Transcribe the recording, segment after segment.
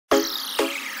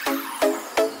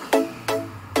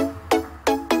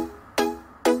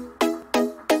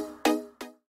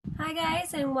Hi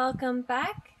guys, and welcome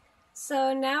back.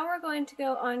 So now we're going to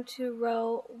go on to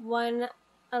row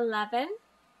 111.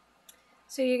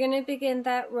 So you're going to begin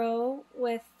that row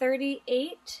with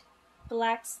 38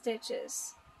 black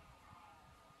stitches.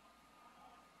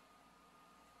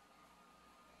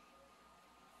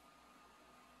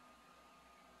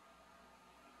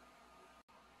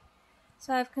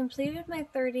 So I've completed my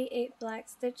 38 black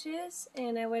stitches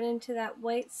and I went into that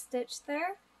white stitch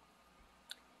there.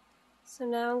 So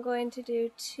now I'm going to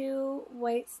do 2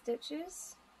 white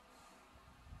stitches.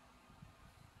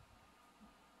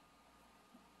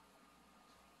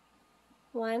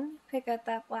 One, pick up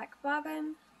that black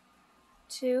bobbin.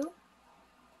 2,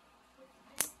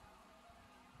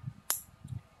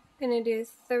 I'm going to do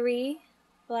 3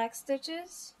 black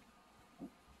stitches.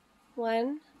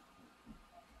 1,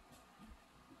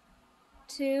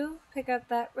 2, pick up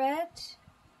that red.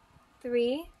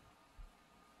 3,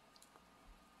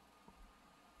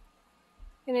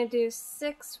 I'm going to do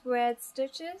 6 red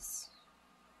stitches.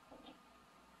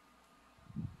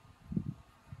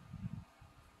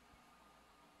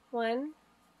 1,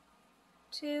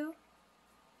 2,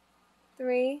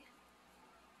 3,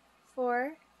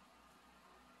 4,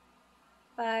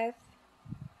 5,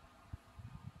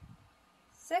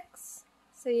 6.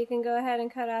 So you can go ahead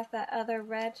and cut off that other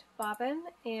red bobbin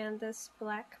and this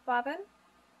black bobbin.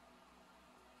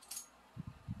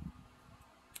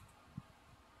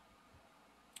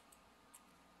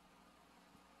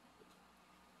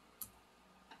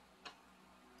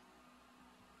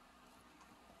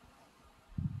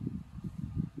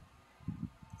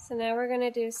 So now we're going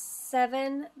to do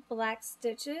 7 black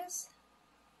stitches,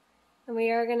 and we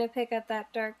are going to pick up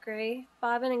that dark gray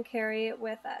bobbin and carry it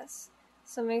with us.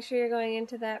 So make sure you're going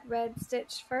into that red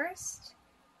stitch first.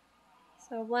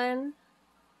 So 1,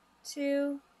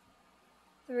 2,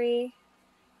 3,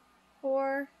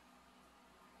 4,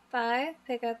 5,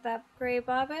 pick up that gray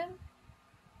bobbin.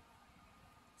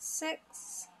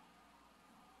 6,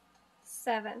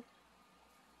 7.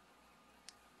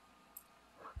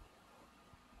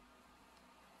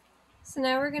 So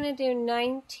now we're going to do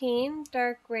 19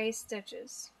 dark gray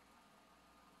stitches.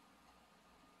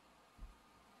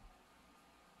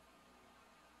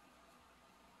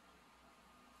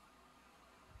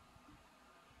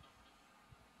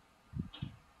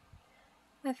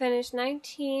 I finished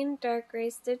 19 dark gray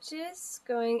stitches,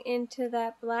 going into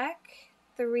that black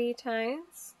 3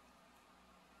 times.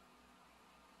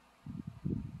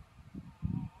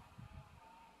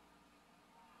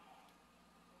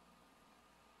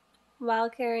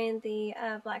 While carrying the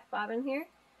black bobbin here.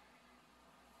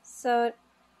 So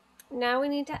now we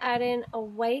need to add in a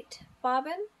white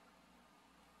bobbin.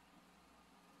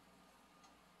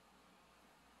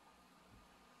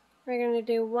 We're going to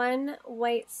do 1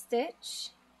 white stitch,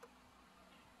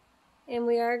 and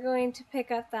we are going to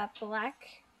pick up that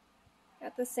black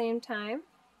at the same time.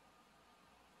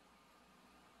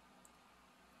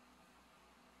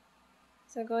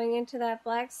 So going into that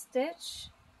black stitch,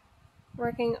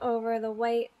 working over the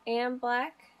white and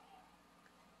black.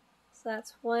 So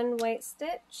that's 1 white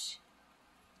stitch.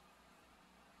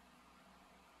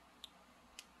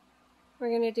 We're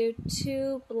going to do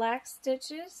 2 black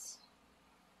stitches,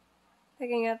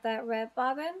 picking up that red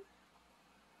bobbin.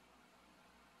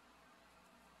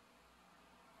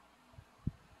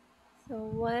 So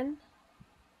 1,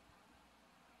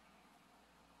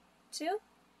 2.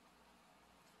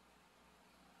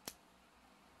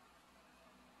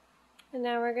 And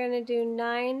now we're going to do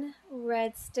 9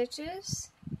 red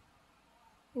stitches.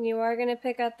 And you are going to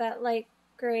pick up that light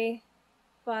gray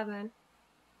bobbin.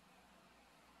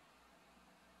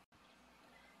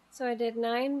 So I did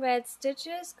 9 red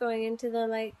stitches going into the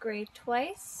light gray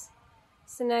twice.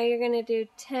 So now you're going to do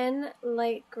 10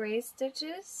 light gray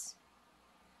stitches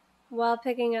while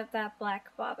picking up that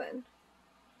black bobbin.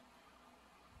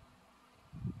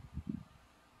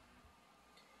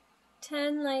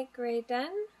 10 light gray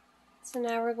done. So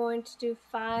now we're going to do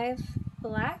 5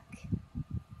 black.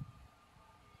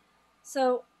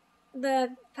 So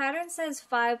the pattern says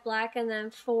 5 black and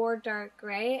then 4 dark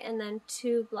gray and then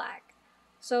 2 black.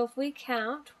 So if we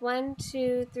count 1,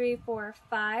 2, 3, 4,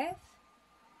 5,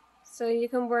 so you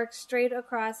can work straight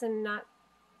across and not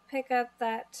pick up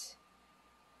that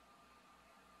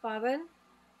bobbin.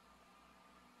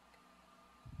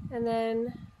 And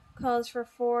then calls for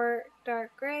 4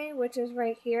 dark gray, which is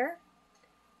right here.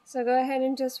 So go ahead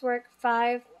and just work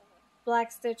 5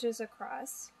 black stitches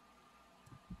across.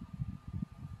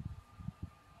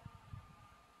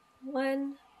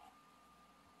 1,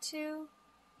 2,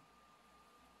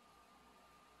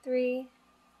 3,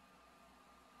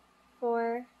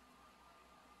 4,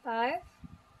 5.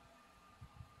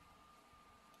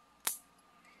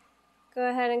 go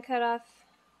ahead and cut off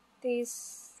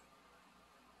these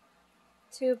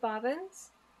 2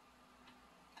 bobbins.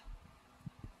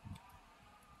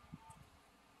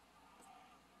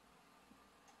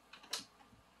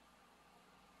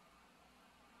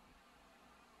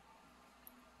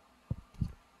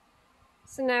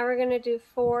 So now we're going to do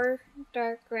 4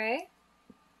 dark gray.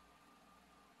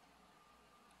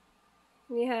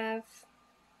 You have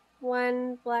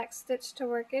 1 black stitch to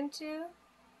work into.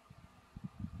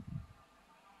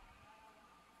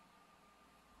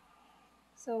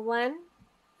 So 1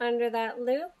 under that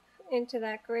loop into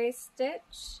that gray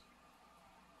stitch.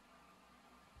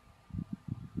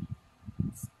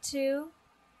 It's 2,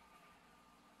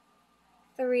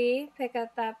 3, pick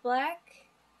up that black,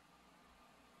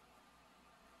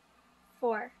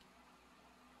 4.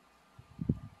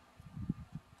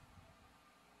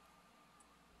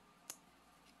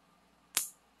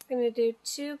 I'm going to do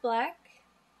 2 black,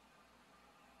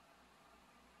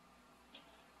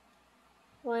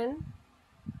 1,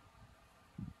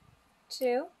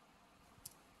 2,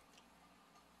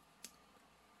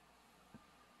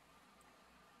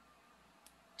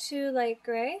 2 light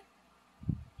gray,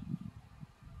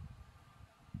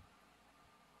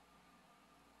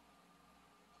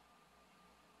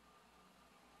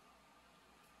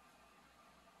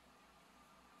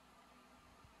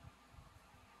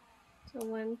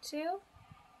 1, 2,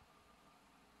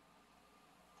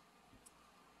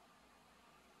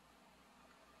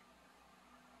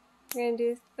 we're going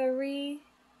to do 3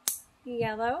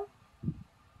 yellow.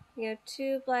 You have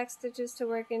 2 black stitches to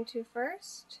work into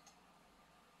first.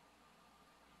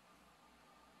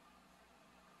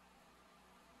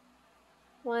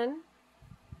 1,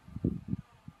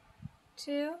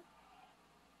 2,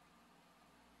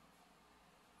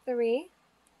 3,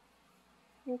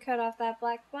 and cut off that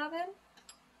black bobbin.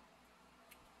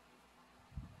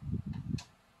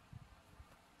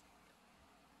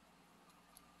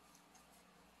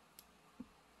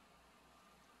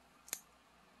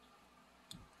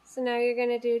 So now you're going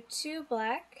to do 2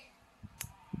 black.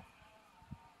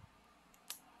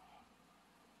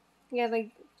 You have a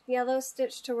yellow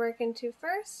stitch to work into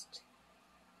first.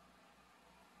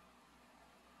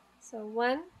 So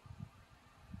 1,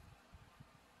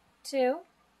 2,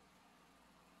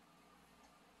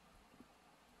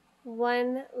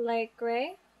 1 light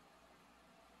gray,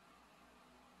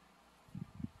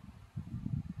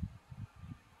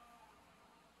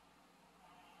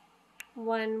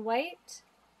 1 white,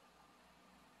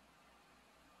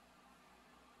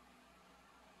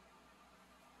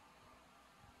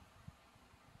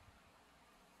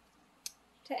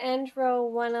 'To end row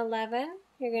 111,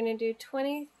 you're going to do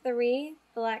 23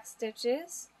 black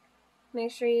stitches.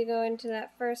 Make sure you go into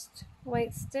that first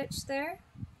white stitch there.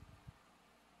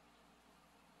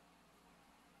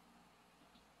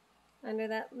 Under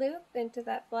that loop, into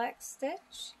that black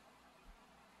stitch.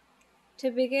 To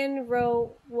begin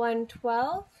row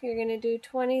 112, you're going to do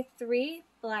 23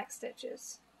 black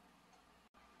stitches.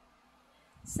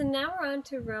 So now we're on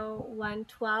to row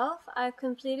 112. I've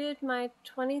completed my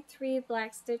 23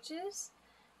 black stitches.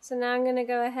 So now I'm going to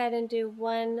go ahead and do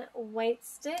 1 white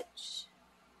stitch.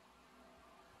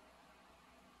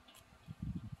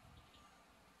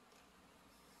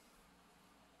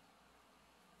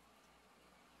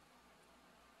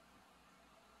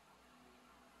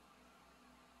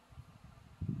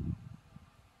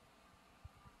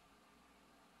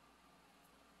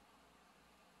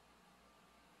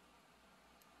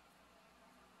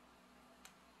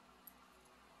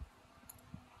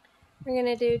 We're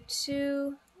going to do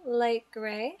 2 light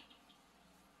gray.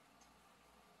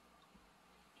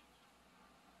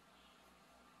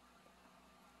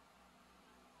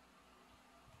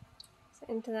 So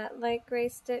into that light gray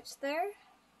stitch there.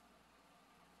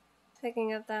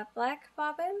 Picking up that black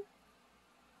bobbin.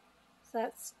 So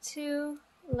that's 2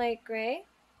 light gray.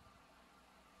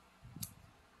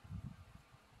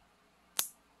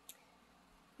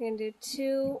 We're going to do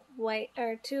 2 white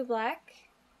or 2 black.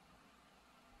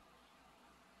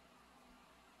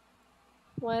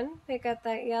 1, pick up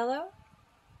that yellow.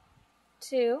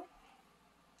 2,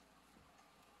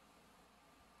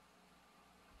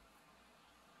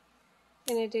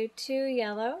 going to do 2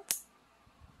 yellow.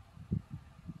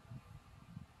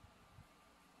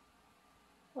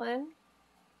 1,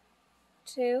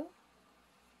 2,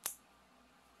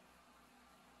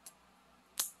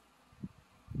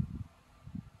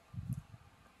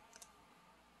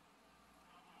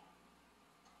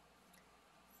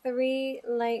 3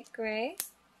 light gray.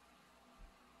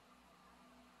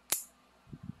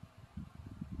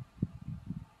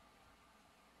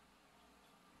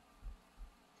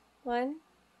 1,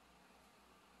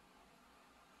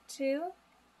 2,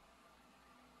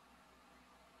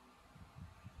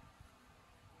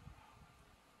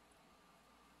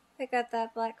 pick up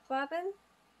that black bobbin,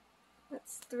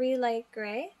 that's 3 light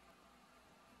gray,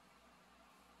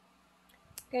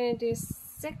 going to do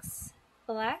 6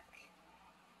 black,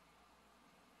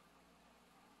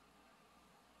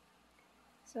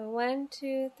 so 1,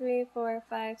 2, 3, 4,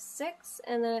 5, 6,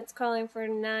 and then it's calling for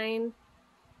 9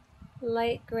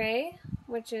 light gray,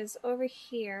 which is over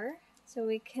here, so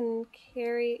we can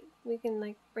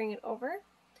like bring it over.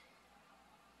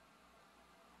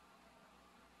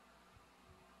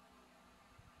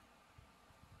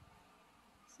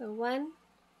 So 1,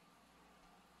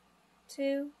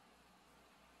 2,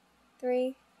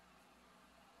 3,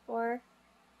 4,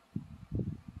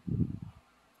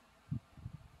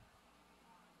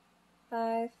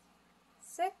 5,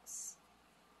 6.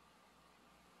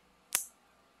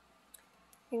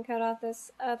 You can cut off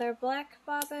this other black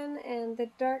bobbin and the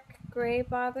dark gray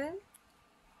bobbin.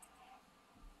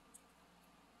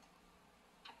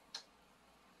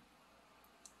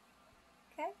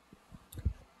 Okay.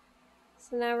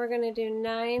 So now we're going to do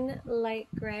 9 light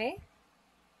gray.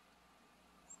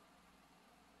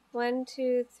 1,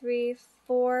 2, 3,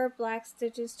 4 black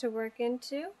stitches to work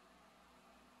into.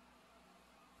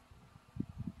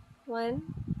 1,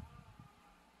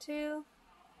 2,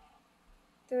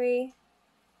 3,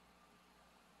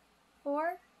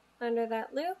 4 under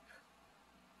that loop.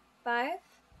 5.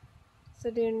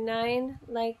 So do 9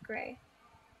 light gray.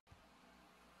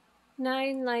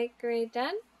 9 light gray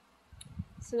done.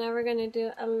 So now we're going to do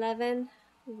 11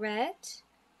 red.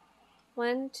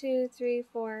 1, 2, 3,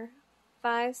 4,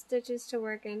 5 stitches to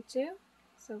work into.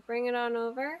 So bring it on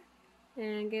over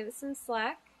and give it some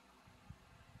slack.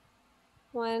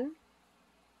 1,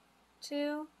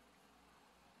 2,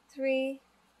 3,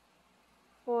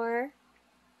 4,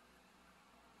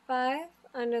 5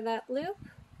 under that loop.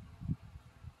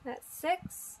 That's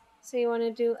 6. So you want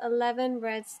to do 11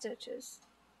 red stitches.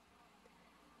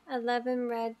 11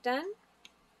 red done.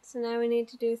 So now we need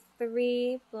to do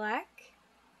 3 black.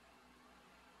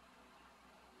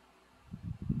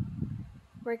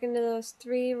 Work into those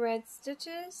 3 red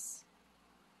stitches.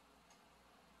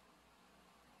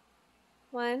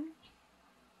 1,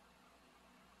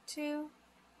 2,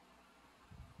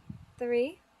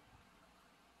 3.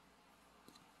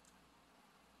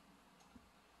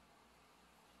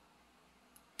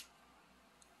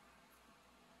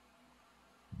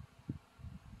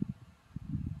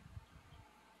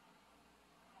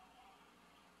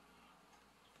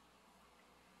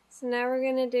 So now we're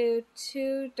going to do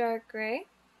 2 dark gray.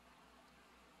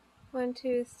 1,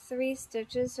 2, 3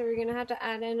 stitches, so we're going to have to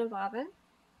add in a bobbin.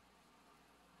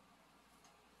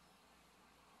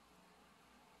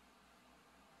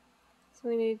 So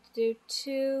we need to do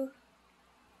 2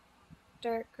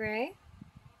 dark gray.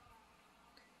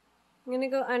 I'm going to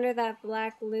go under that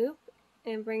black loop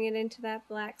and bring it into that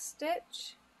black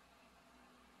stitch.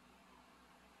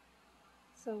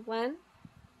 So 1,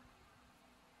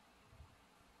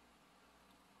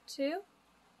 2,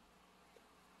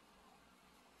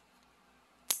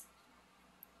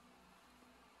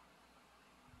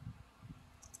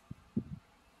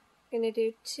 going to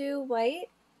do 2 white,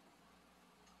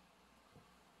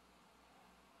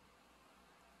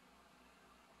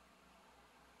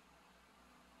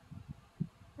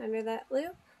 under that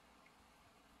loop,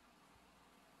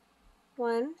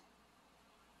 1,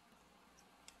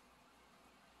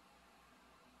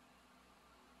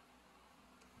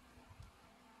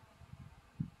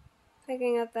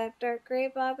 picking up that dark gray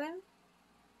bobbin,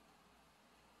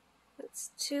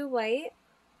 that's 2 white,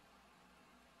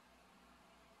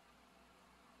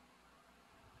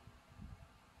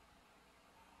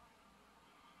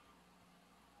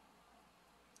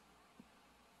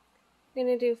 I'm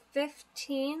going to do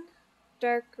 15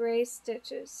 dark gray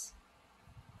stitches.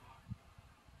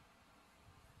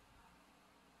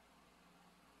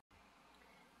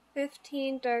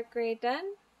 15 dark gray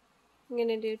done. I'm going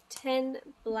to do 10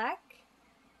 black.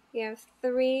 You have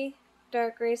 3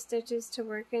 dark gray stitches to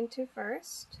work into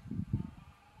first.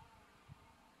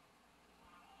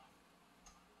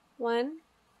 1,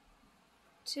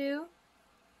 2,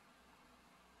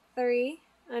 3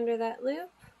 under that loop.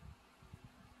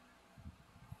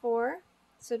 4,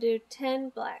 so do 10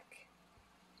 black.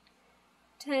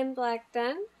 10 black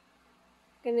done.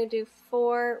 I'm going to do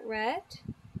 4 red.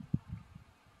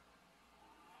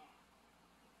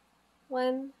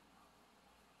 1,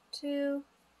 2,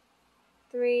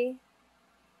 3,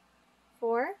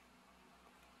 4.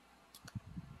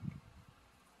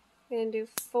 I'm going to do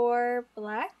 4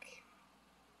 black.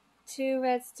 2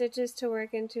 red stitches to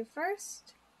work into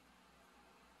first.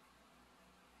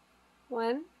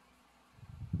 1,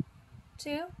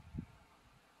 2,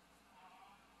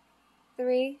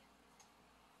 3,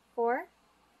 4.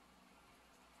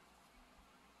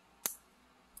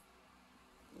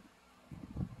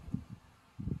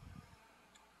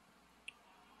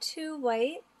 Two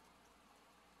white,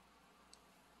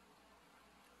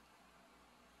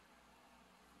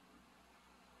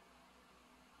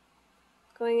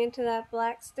 going into that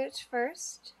black stitch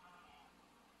first,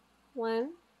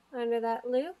 1 under that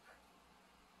loop,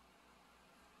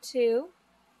 2,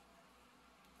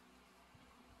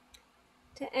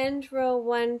 to end row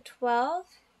 112,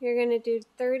 you're going to do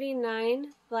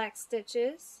 39 black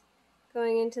stitches,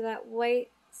 going into that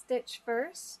white stitch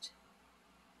first,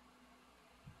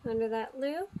 under that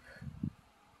loop.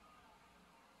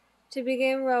 To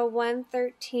begin row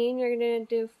 113, you're going to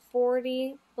do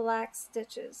 40 black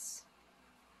stitches.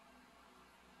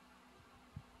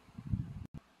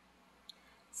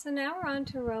 So now we're on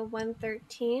to row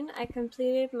 113. I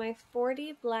completed my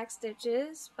 40 black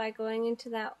stitches by going into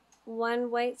that one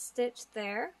white stitch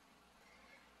there.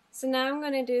 So now I'm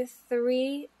going to do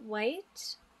 3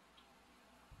 white,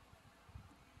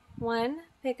 1,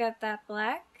 pick up that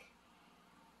black,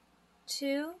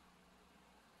 2,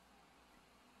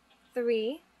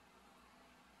 3,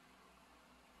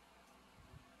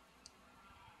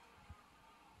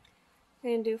 I'm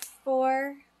going to do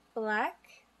 4 black,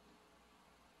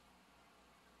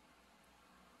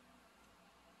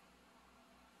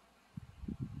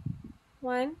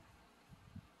 1,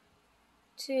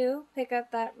 2, pick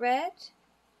up that red,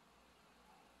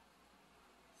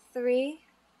 3,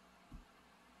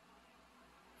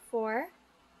 4,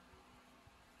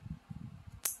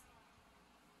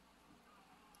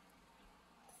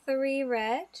 3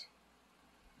 red,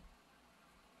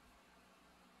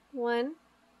 1,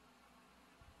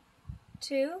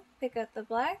 2, pick up the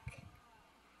black,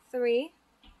 3,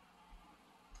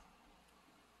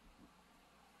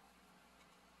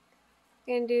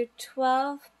 going to do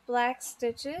 12 black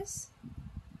stitches,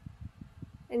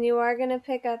 and you are going to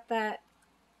pick up that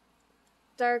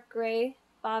dark gray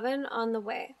bobbin on the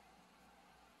way.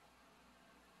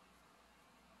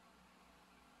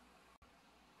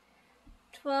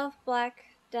 12 black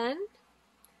done.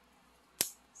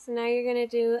 So now you're going to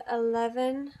do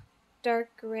 11 dark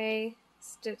gray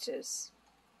stitches.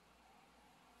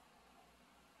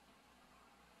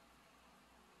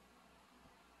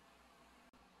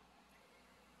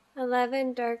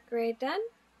 11 dark gray done.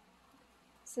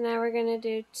 So now we're going to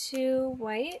do 2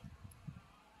 white,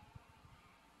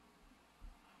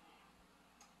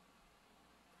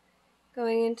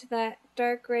 going into that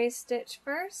dark gray stitch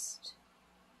first,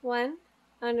 1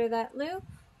 under that loop,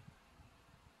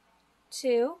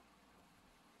 2,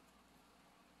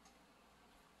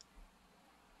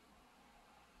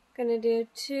 going to do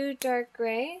 2 dark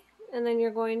gray, and then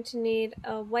you're going to need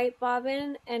a white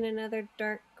bobbin and another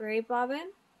dark gray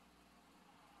bobbin.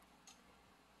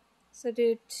 So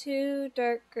do 2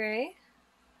 dark gray,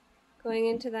 going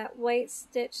into that white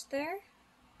stitch there,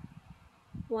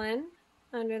 1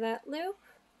 under that loop,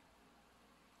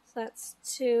 so that's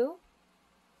 2.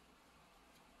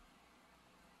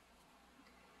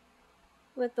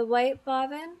 With the white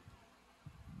bobbin,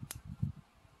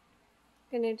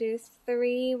 going to do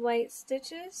 3 white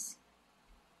stitches,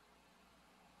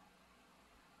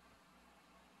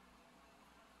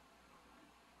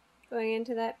 going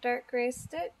into that dark gray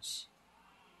stitch,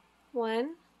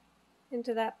 1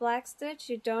 into that black stitch.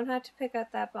 You don't have to pick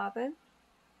up that bobbin,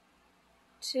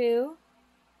 2,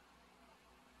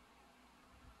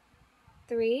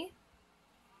 3,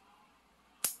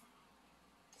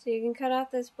 so you can cut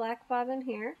off this black bobbin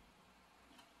here,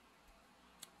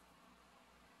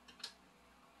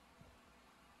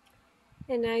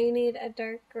 and now you need a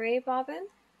dark gray bobbin,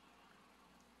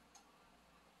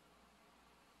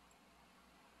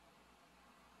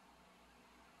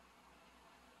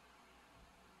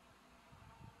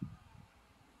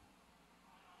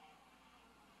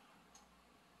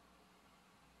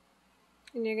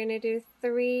 and you're going to do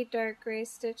 3 dark gray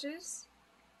stitches,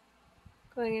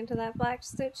 going into that black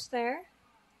stitch there.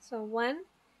 So 1,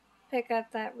 pick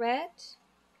up that red,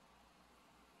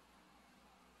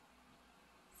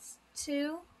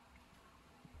 2,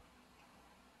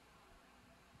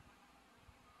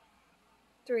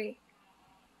 3.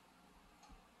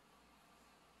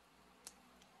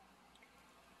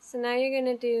 So now you're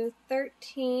going to do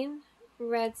 13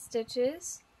 red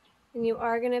stitches, and you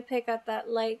are going to pick up that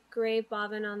light gray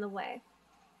bobbin on the way.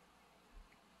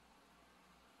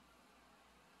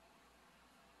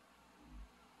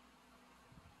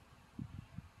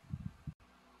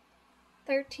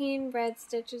 13 red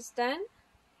stitches done.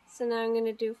 So now I'm going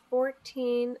to do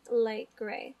 14 light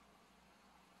gray.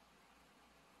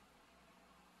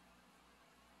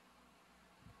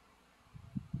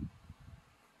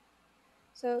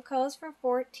 So it calls for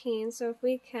 14, so if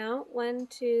we count 1,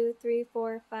 2, 3,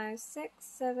 4, 5, 6,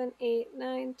 7, 8,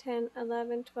 9, 10,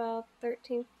 11, 12,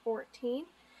 13, 14,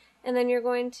 and then you're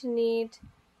going to need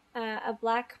a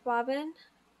black bobbin.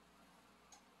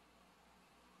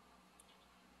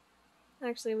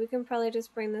 Actually, we can probably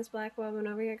just bring this black bobbin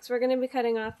over here because we're going to be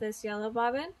cutting off this yellow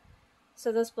bobbin,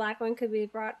 so this black one could be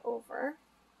brought over.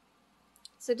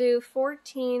 So do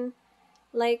 14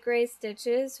 light gray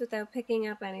stitches without picking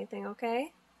up anything,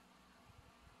 okay?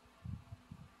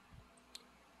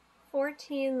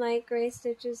 14 light gray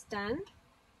stitches done.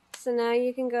 So now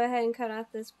you can go ahead and cut off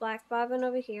this black bobbin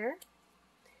over here.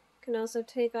 You can also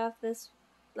take off this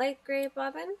light gray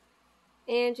bobbin,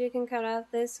 and you can cut off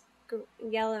this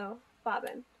yellow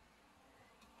bobbin.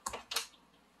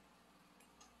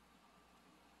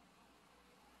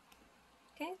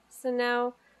 Okay, so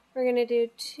now we're going to do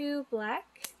 2 black.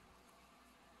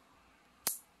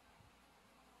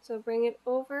 So bring it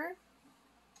over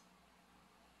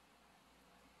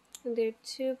and do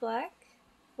 2 black.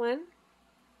 1,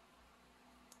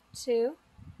 2.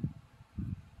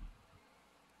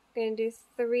 We're going to do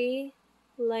 3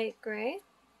 light gray.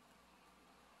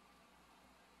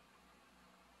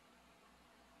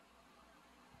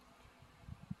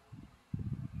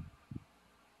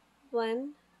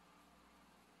 1,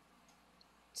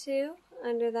 2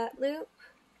 under that loop.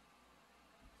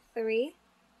 3.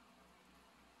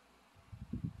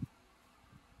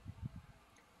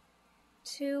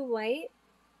 2 white.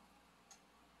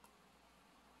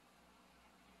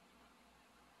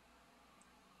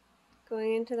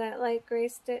 Going into that light gray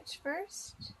stitch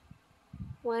first.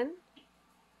 1,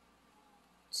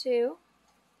 2.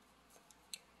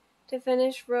 To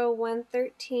finish row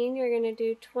 113, you're going to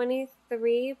do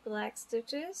 23 black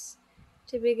stitches.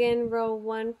 To begin row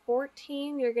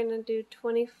 114, you're going to do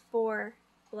 24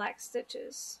 black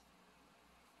stitches.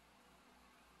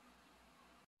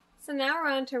 So now we're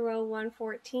on to row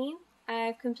 114.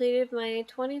 I've completed my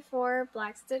 24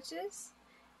 black stitches.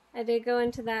 I did go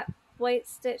into that white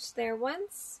stitch there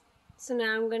once, so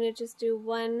now I'm going to just do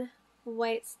 1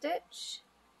 white stitch.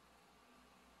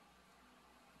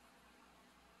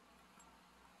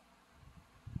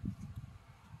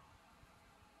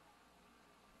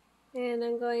 And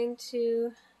I'm going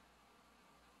to,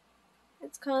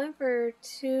 it's calling for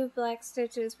 2 black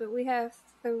stitches, but we have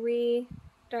 3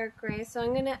 dark gray, so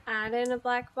I'm going to add in a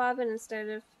black bobbin instead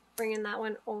of bringing that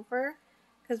one over,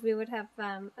 because we would have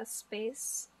a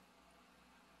space.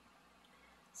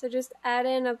 So just add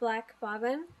in a black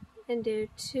bobbin and do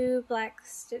 2 black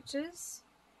stitches.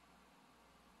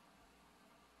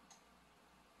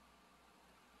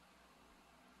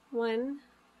 One,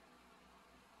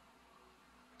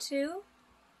 2.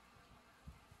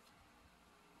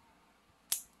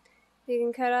 You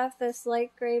can cut off this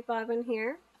light gray bobbin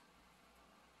here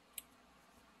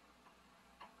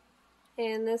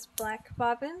and this black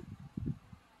bobbin.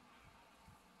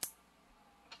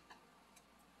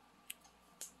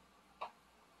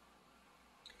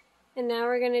 And now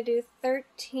we're going to do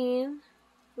 13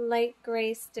 light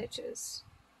gray stitches.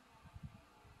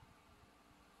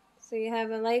 So you have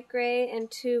a light gray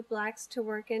and 2 blacks to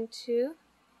work into.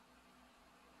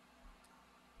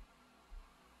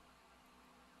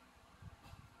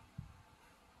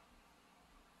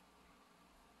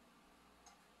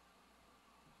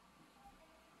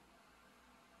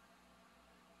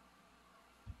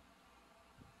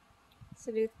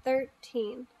 So do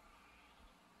 13.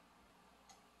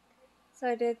 So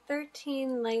I did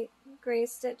 13 light gray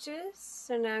stitches.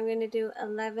 So now I'm going to do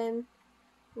 11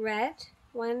 red.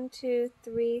 1, 2,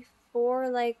 3, 4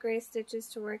 light gray stitches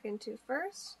to work into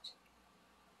first.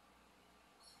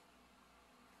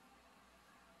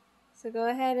 So go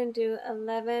ahead and do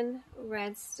 11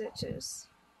 red stitches.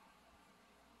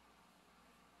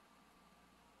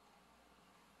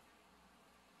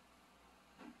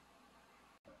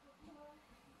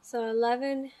 So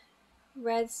 11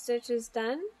 red stitches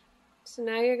done. So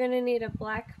now you're going to need a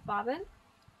black bobbin.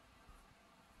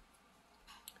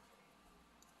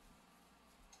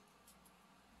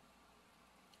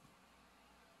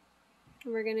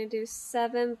 And we're going to do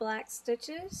 7 black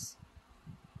stitches.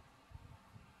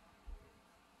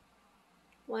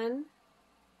 1,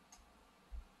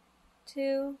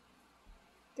 2,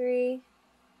 3,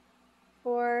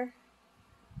 4,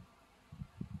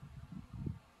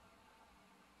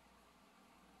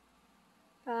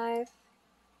 5,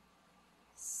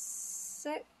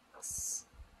 6,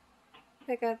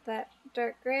 pick up that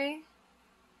dark gray,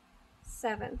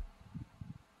 7.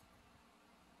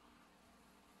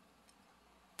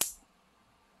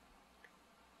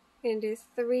 We're going to do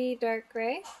 3 dark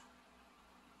gray.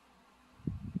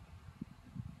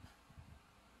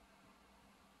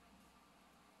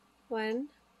 1,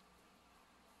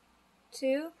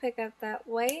 2, pick up that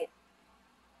white.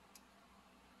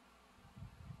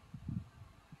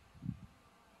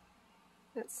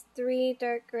 That's 3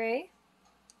 dark gray.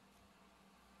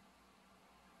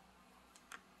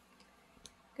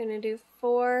 Gonna do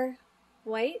 4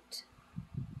 white.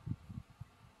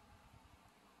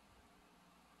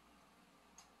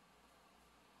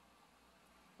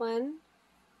 1,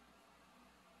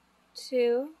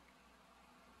 2,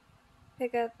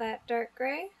 pick up that dark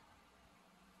gray.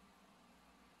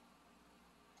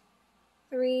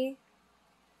 3,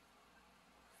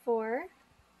 4.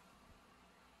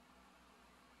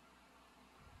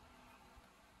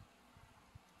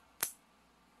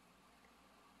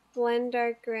 1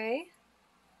 dark gray,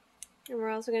 and we're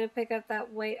also going to pick up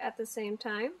that white at the same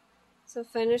time. So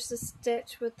finish the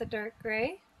stitch with the dark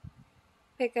gray,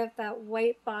 pick up that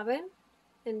white bobbin,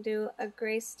 and do a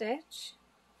gray stitch.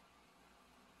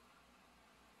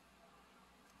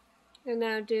 And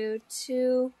now do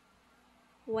 2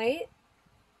 white,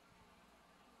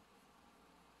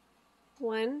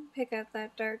 1, pick up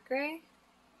that dark gray,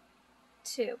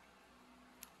 2.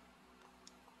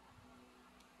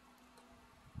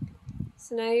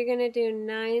 So now you're going to do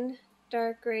 9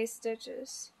 dark gray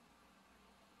stitches.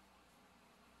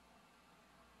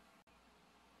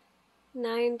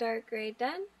 9 dark gray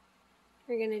done.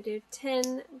 We're going to do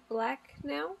 10 black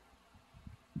now.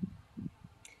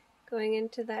 Going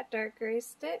into that dark gray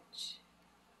stitch,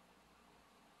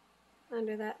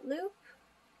 under that loop.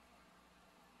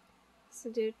 So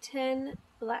do 10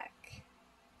 black.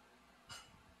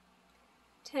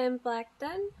 10 black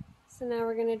done. So now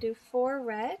we're going to do 4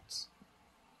 red.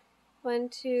 1,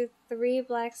 2, 3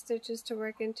 black stitches to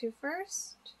work into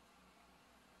first.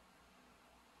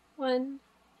 1,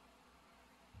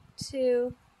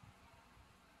 2,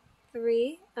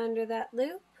 3 under that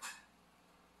loop.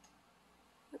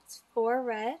 That's 4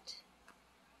 red.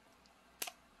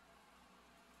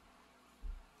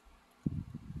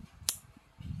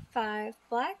 5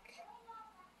 black.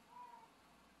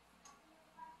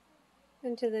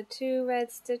 Into the 2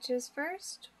 red stitches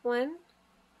first. 1,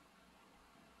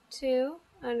 2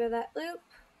 under that loop.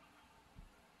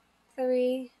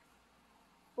 3,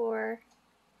 4,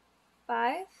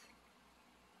 5.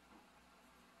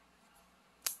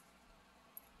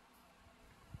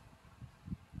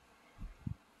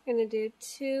 I'm going to do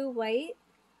 2 white.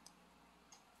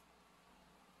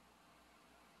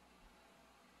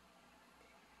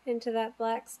 Into that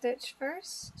black stitch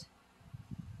first.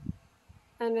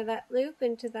 Under that loop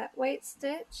into that white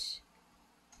stitch.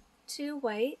 2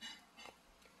 white.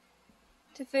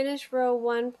 To finish row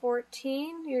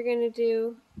 114, you're going to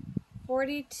do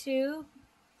 42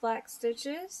 black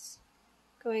stitches,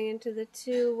 going into the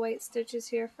 2 white stitches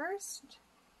here first.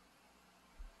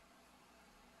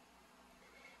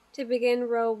 To begin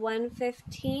row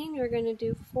 115, you're going to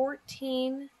do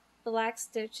 14 black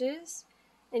stitches,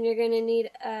 and you're going to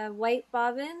need a white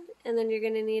bobbin, and then you're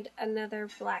going to need another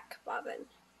black bobbin.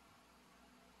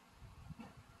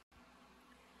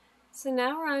 So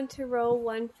now we're on to row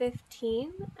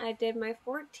 115. I did my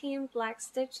 14 black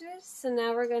stitches, so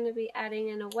now we're going to be adding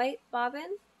in a white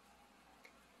bobbin.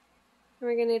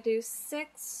 We're going to do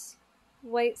 6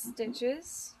 white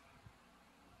stitches.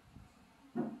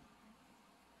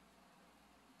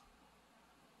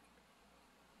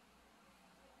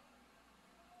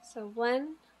 So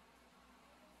 1,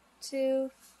 2,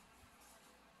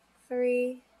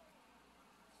 3,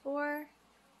 4,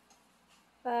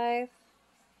 5,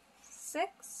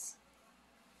 6.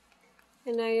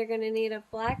 And now you're going to need a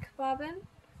black bobbin.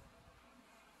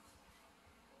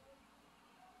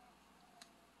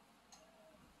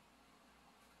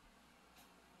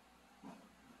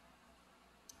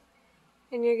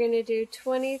 And you're going to do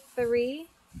 23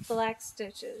 black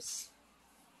stitches.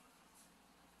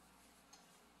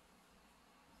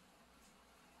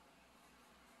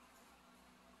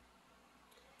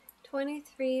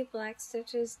 23 black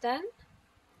stitches done.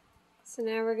 So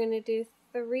now we're going to do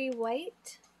 3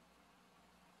 white.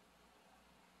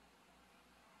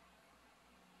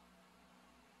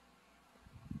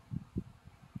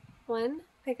 One,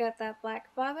 pick up that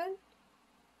black bobbin.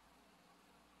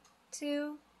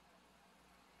 2,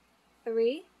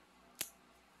 3.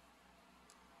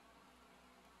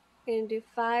 We're going to do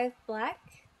 5 black.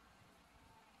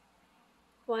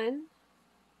 1,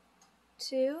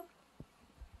 2,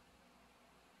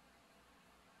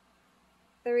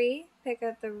 3, pick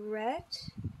up the red.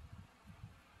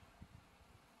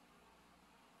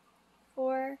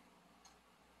 4,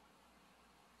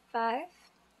 5.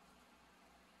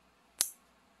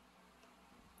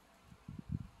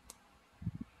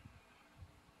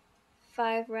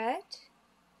 5 red,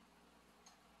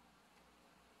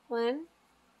 1,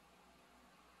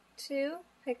 2,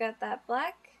 pick out that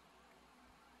black,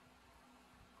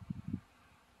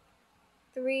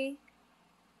 3,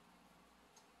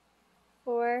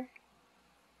 4,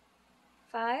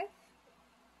 5.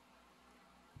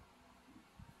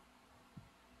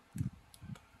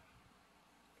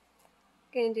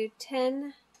 Going to do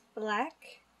 10 black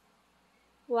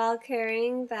while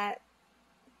carrying that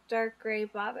dark gray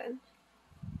bobbin.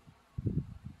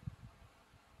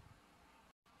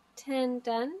 10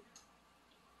 done.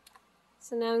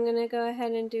 So now I'm going to go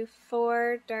ahead and do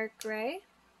 4 dark gray.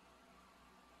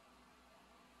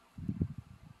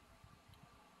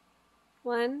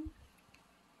 1,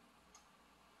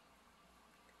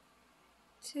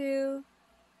 2,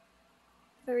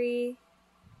 3,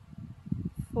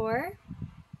 4.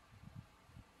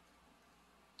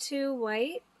 2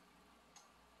 white.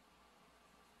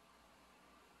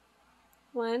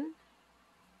 1,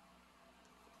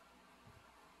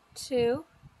 2.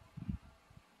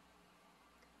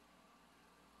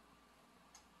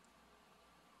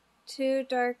 2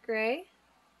 dark gray.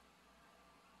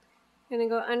 I'm going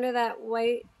to go under that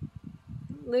white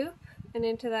loop and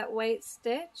into that white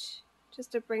stitch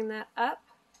just to bring that up.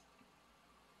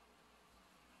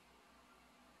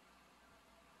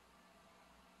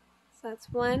 So that's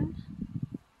 1,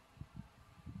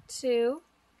 2,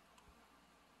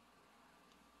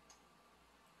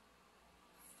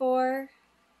 4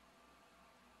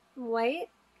 white,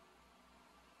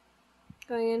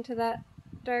 going into that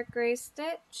dark gray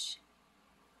stitch.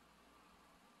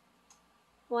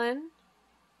 1,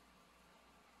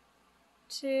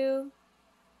 2,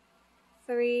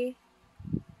 3,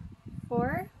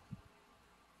 4.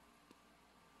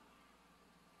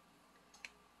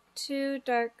 2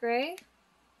 dark gray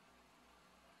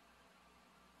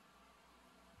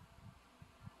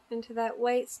into that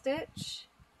white stitch.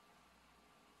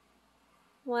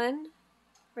 1,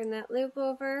 bring that loop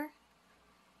over.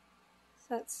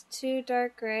 So that's 2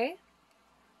 dark gray.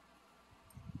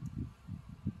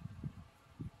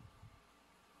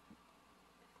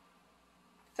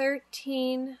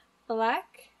 13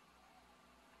 black.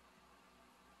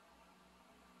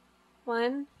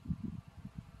 1,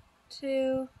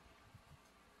 2,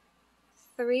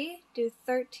 3. Do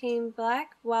 13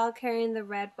 black while carrying the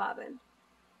red bobbin.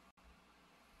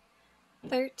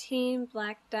 13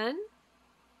 black done.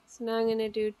 So now I'm going to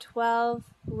do 12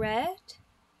 red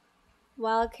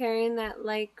while carrying that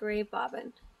light gray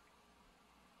bobbin.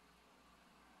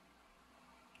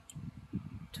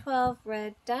 12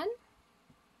 red done.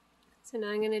 So now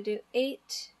I'm going to do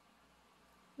 8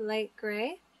 light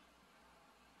gray.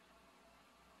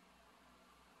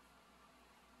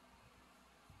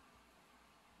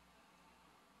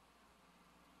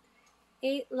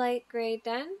 8 light gray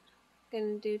done.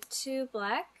 Going to do 2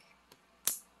 black.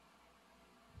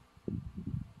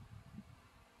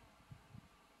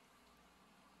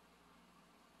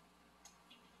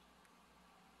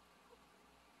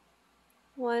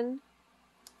 1,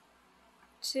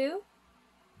 2,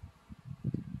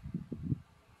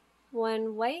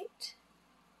 1 white,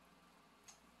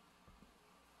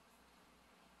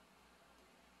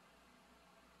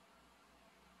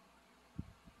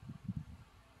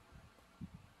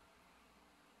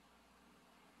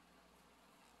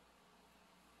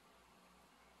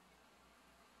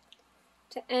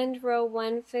 'To end row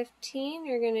 115,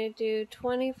 you're going to do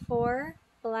 24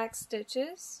 black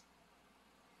stitches.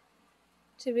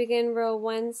 To begin row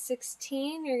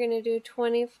 116, you're going to do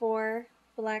 24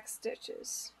 black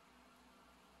stitches.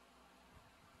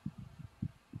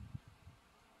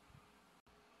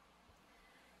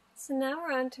 So now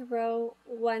we're on to row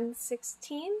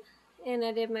 116, and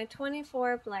I did my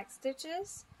 24 black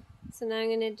stitches. So now I'm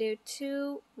going to do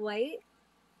 2 white,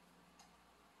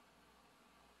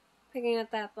 picking up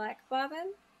that black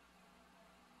bobbin.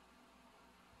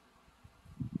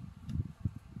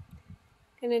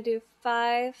 Going to do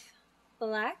 5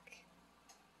 black.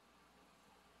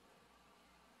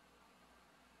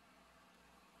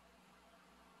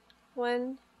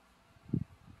 1,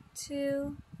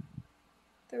 2,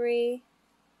 3,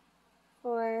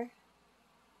 4,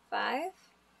 5.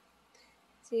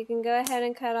 So you can go ahead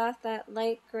and cut off that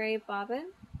light gray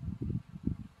bobbin.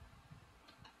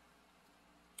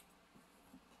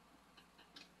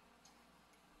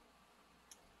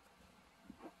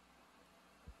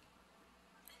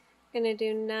 Going to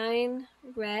do 9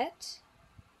 red.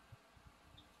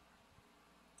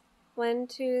 1,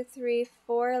 2, 3,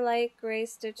 4 light gray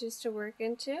stitches to work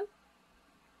into.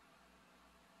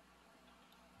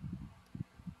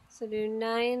 So do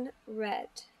 9 red.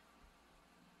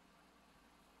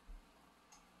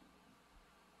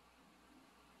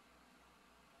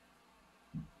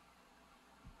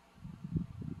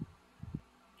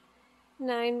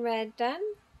 9 red done.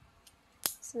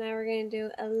 So now we're going to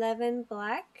do 11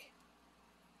 black.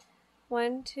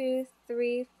 1, 2,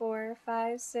 3, 4,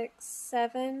 5, 6,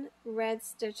 7 red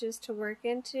stitches to work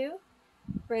into.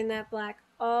 Bring that black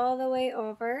all the way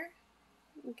over.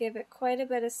 Give it quite a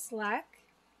bit of slack.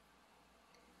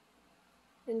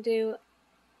 And do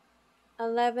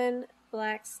 11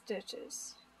 black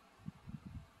stitches.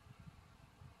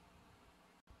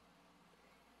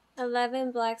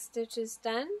 11 black stitches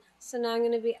done. So now I'm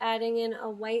going to be adding in a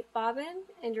white bobbin,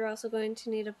 and you're also going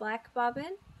to need a black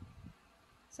bobbin.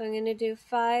 So I'm going to do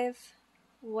 5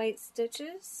 white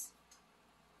stitches.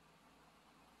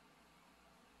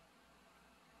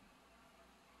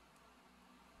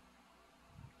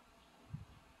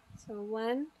 So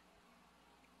 1,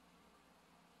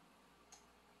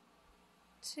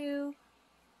 2,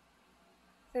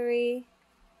 3,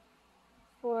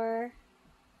 4,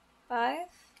 5.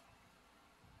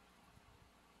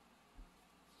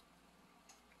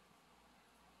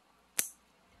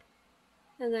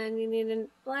 And then you need a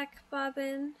black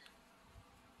bobbin.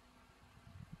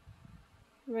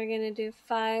 We're going to do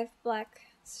 5 black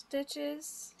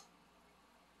stitches.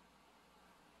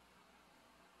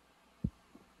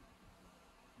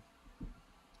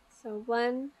 So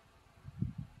 1,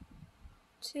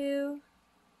 2,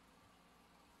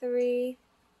 3,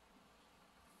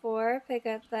 4. Pick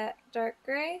up that dark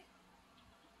gray.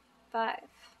 5.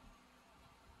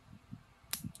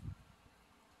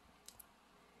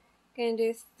 Going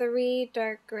to do 3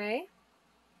 dark gray.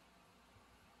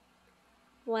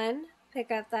 1. Pick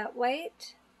up that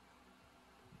white.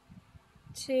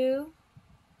 2,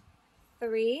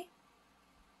 3.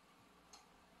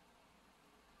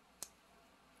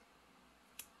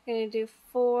 Going to do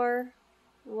 4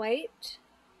 white.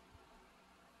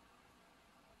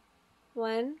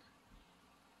 1,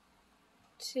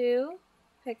 2.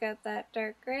 Pick up that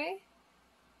dark gray.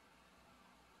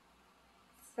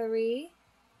 3,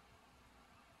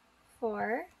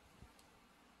 4.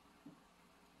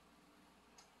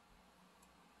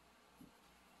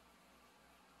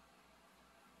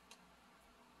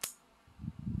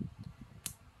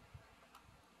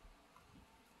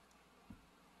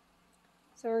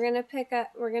 So we're going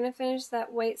to finish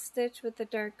that white stitch with the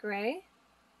dark gray,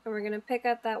 and we're going to pick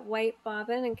up that white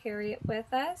bobbin and carry it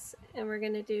with us, and we're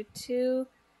going to do 2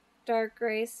 dark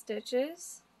gray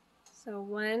stitches. So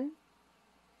 1,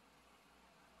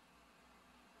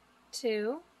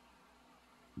 2,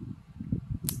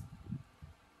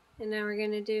 and now we're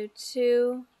going to do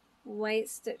 2 white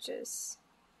stitches.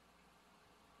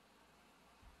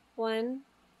 1,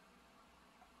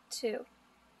 2.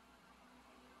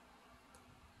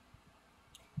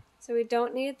 So we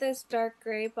don't need this dark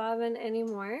gray bobbin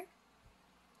anymore.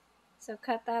 So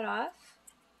cut that off.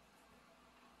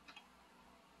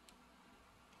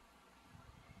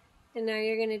 And now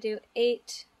you're going to do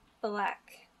 8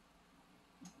 black.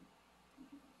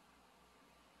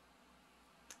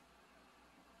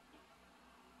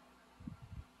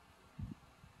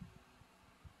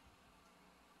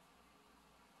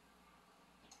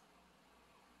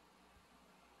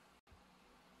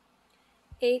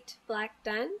 Eight black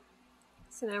done.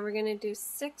 So now we're going to do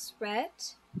 6 red.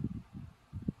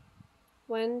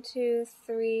 1, 2,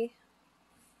 3,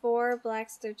 4 black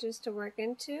stitches to work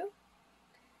into.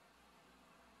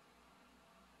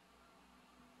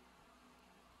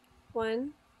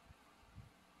 1,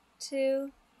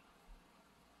 2,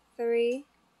 3,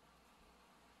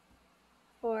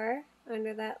 4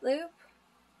 under that loop.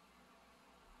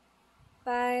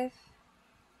 5,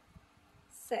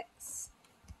 6.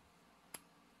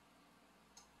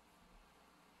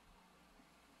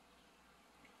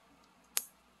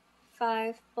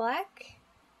 Five black.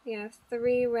 You have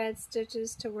 3 red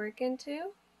stitches to work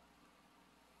into.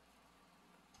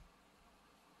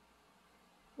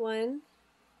 1,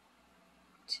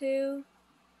 2,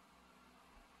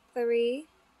 3,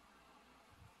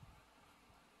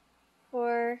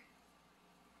 4,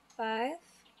 5.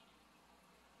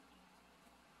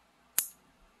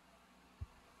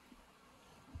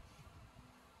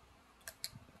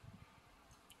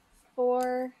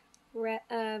 Four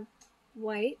red,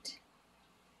 white.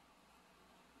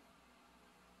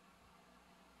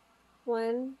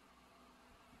 1,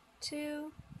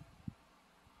 2,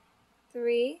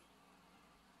 3,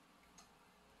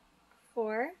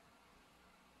 4.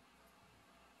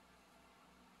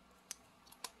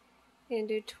 And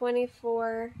do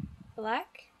 24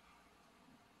 black.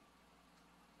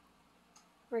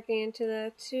 Working into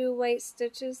the 2 white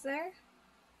stitches there.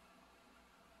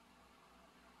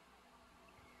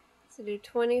 So do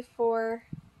 24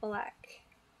 black.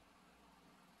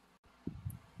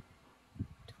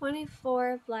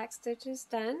 24 black stitches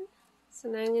done. So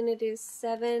now I'm going to do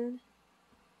 7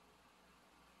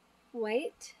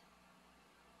 white,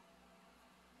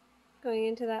 going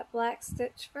into that black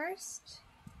stitch first.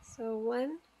 So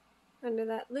 1 under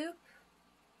that loop,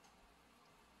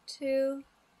 2,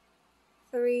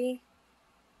 3,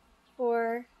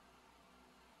 4,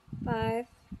 5,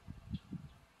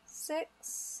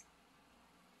 6,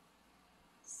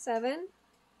 7.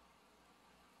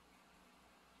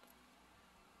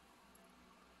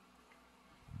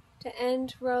 To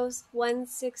end rows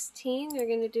 116, you're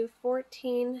going to do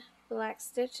 14 black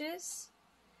stitches.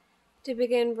 To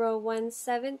begin row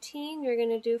 117, you're going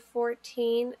to do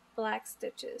 14 black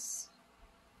stitches.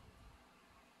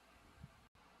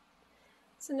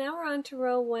 So now we're on to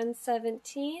row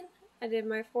 117. I did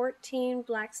my 14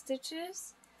 black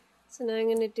stitches. So now I'm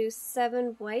going to do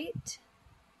 7 white.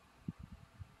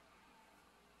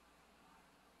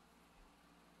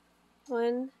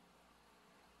 1,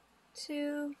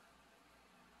 2,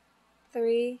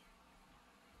 3,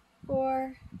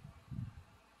 4,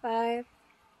 5,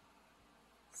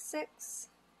 6,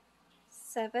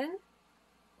 7.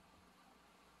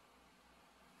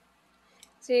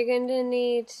 So you're going to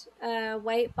need a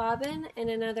white bobbin and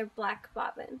another black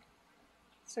bobbin.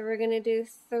 So we're going to do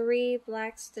 3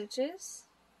 black stitches.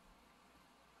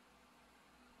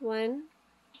 1,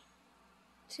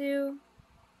 2,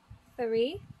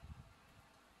 3.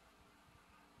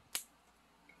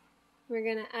 We're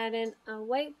going to add in a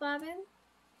white bobbin.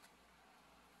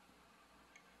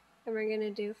 And we're going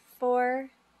to do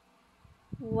 4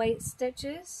 white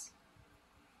stitches.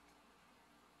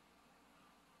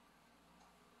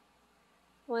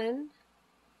 1,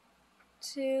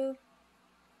 2,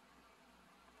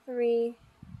 3,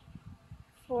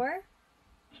 4.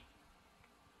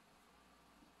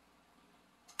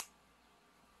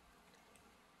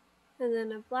 And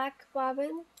then a black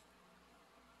bobbin.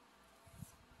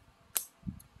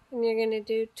 And you're going to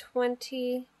do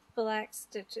 20 black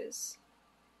stitches.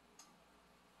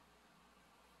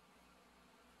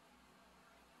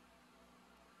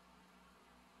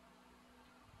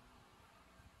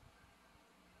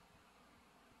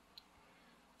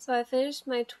 So I finished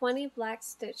my 20 black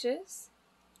stitches.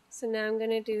 So now I'm going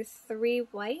to do 3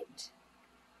 white.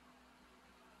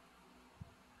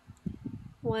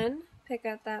 1, pick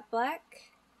up that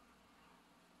black.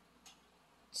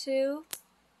 2,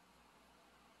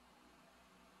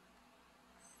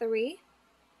 3.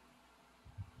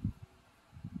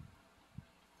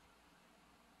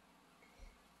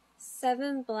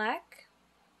 7 black.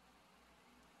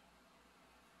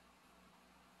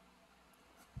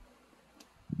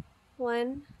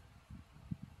 1,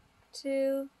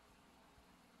 2,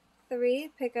 3.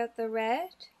 Pick up the red.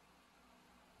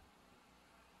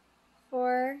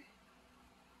 4,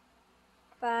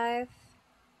 5,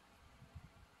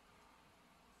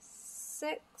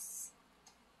 6,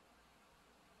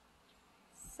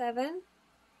 7.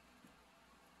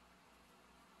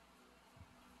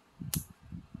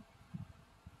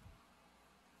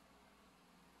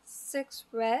 6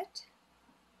 red.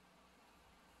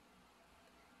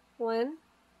 1,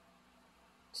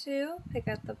 2, pick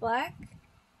up the black.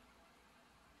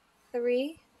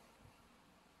 3,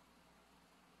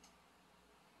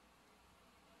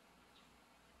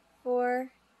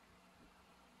 4,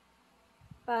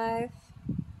 5,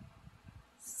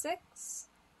 6.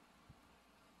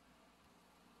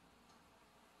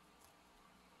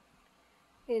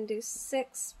 And do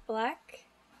 6 black.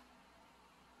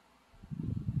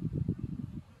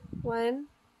 1,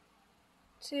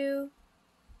 2,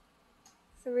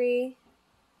 3,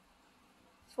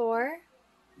 4.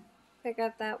 Pick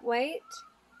up that white.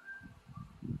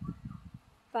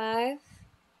 5,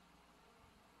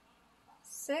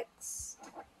 6.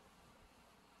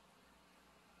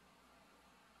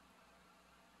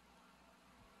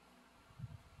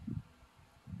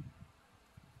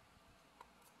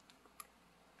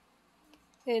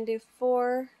 And do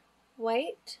 4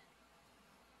 white.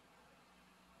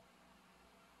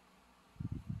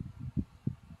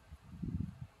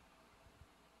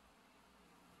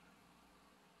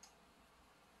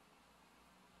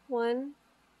 1,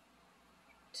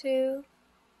 2,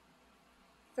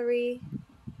 3,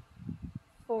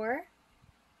 4.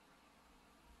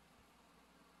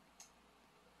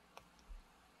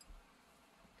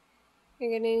 You're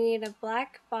going to need a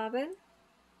black bobbin.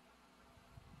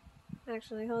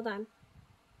 Actually, hold on.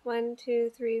 1, 2,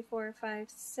 3, 4, 5,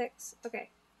 6. Okay.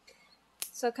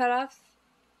 So cut off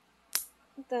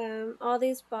all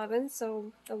these bobbins.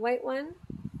 So the white one,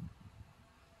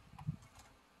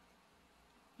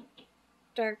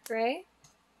 dark gray,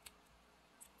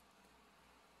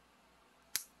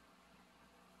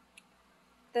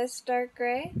 this dark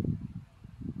gray.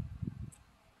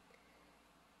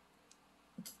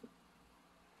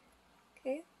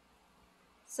 Okay,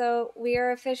 so we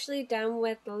are officially done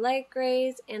with the light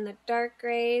grays and the dark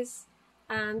grays.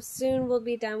 Soon we'll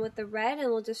be done with the red and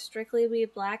we'll just strictly be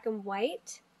black and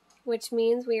white, which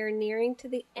means we are nearing to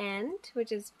the end,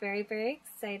 which is very, very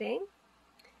exciting.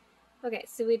 Okay,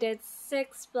 so we did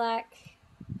 6 black,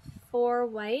 4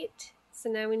 white, so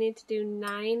now we need to do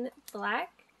 9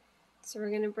 black. So we're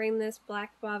going to bring this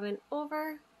black bobbin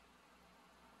over.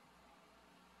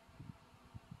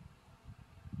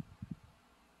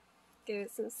 Give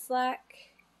it some slack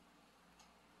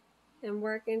and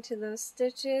work into those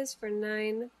stitches for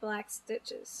 9 black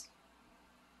stitches.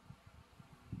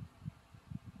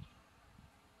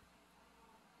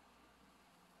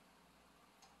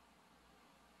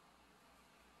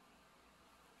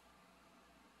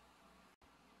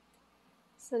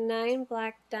 So 9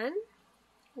 black done.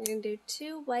 We're going to do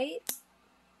 2 white,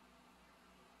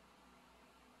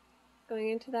 going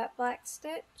into that black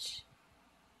stitch,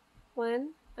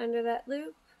 1 under that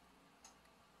loop,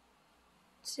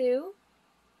 2,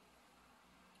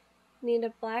 need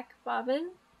a black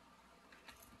bobbin,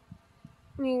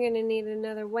 and you're going to need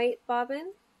another white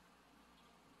bobbin.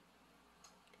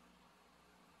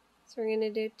 So we're going to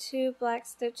do 2 black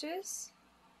stitches,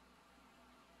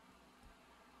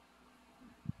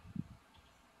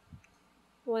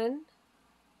 1,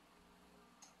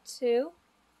 2,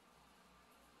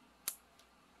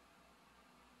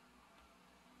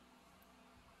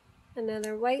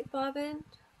 another white bobbin.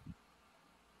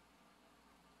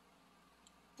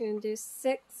 You're going to do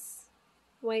 6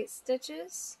 white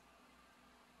stitches,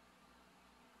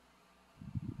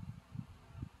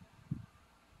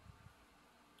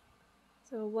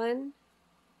 so 1,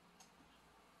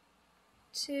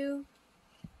 2,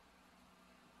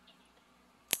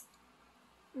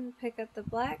 and pick up the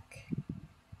black,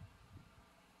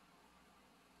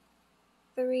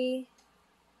 3,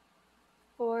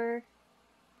 4,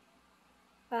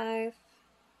 5,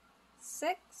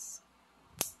 6.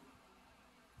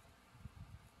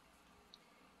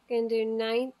 Going to do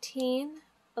 19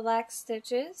 black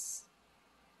stitches,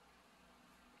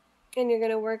 and you're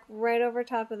going to work right over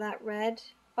top of that red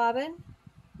bobbin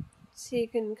so you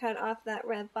can cut off that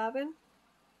red bobbin.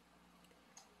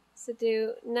 So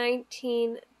do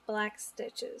 19 black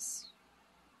stitches.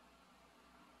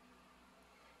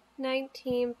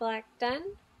 19 black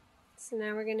done. So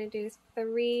now we're going to do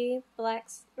 3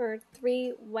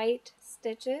 white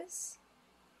stitches.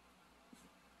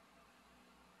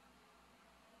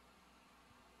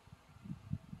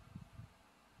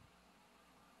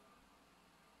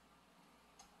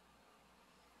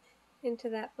 Into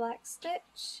that black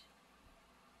stitch,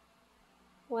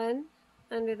 1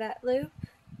 under that loop,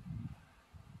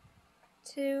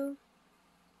 2,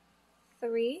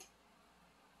 3,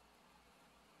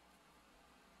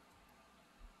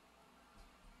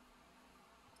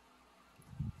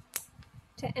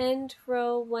 to end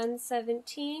row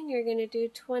 117 you're going to do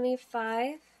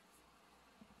 25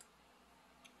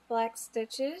 black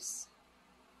stitches.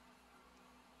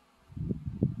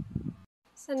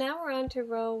 So now we're on to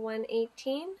row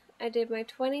 118. I did my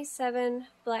 27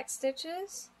 black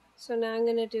stitches, so now I'm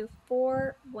going to do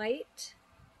 4 white,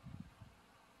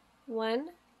 1,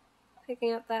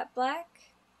 picking up that black,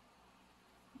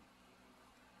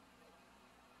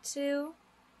 2,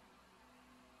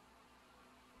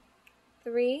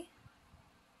 3,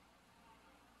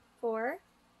 4,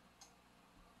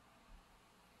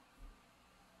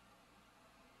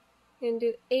 and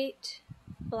do 8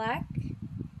 black,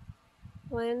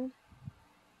 1,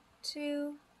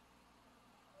 2,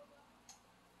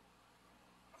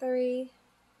 3,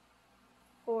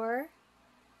 4,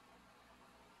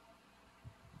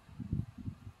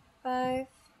 5,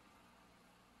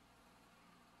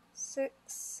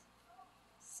 6,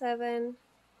 7,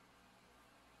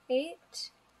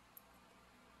 8.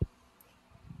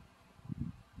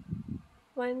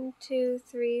 1, 2,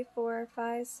 3, 4,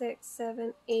 5, 6,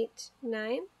 7, 8,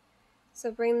 9.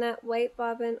 So bring that white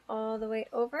bobbin all the way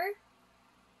over.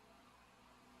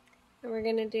 And we're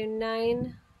going to do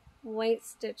 9 white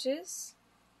stitches.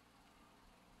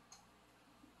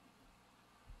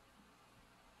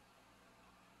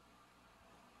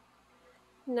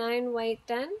 9 white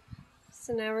done.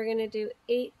 So now we're going to do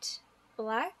 8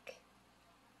 black.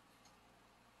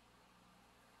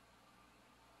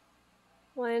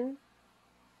 1,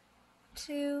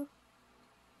 2,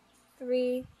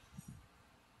 3,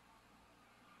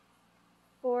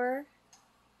 4,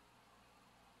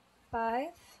 5,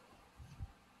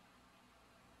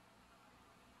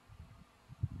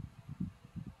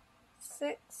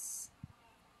 6,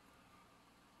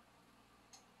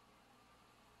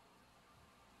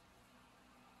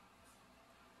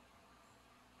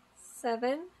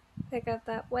 7, pick up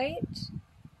that white,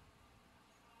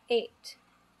 8.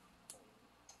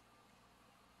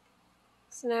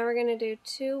 So now we're going to do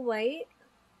 2 white,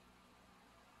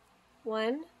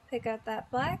 1, pick up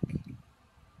that black,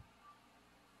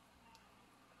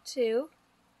 2,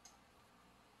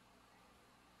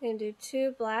 and do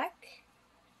 2 black,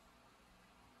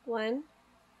 1,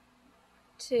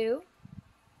 2.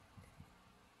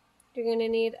 You're going to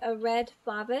need a red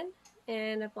bobbin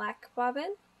and a black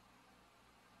bobbin.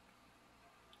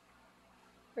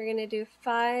 We're going to do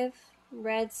 5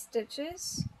 red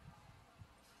stitches.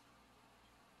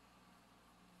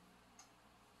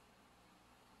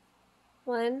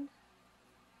 1,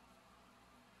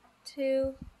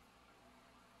 2,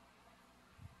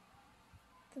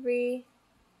 3,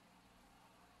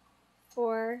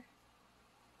 4,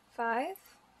 5.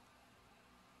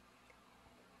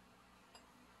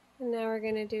 And now we're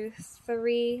going to do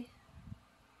 3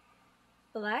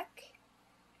 black.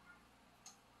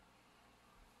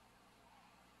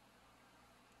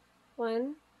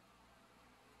 1,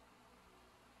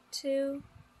 2,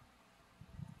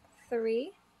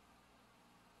 3.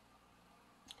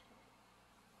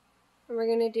 And we're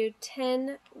going to do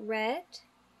 10 red.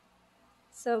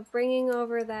 So bringing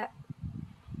over that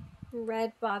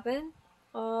red bobbin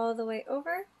all the way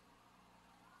over.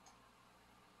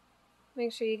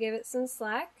 Make sure you give it some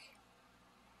slack.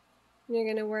 And you're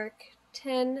going to work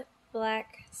 10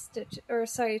 black stitches, or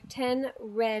sorry, 10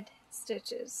 red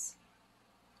stitches.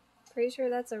 Pretty sure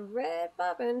that's a red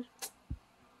bobbin.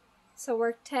 So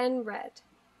work 10 red.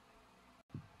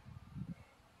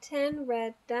 10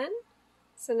 red done.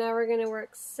 So now we're going to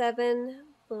work 7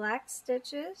 black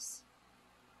stitches.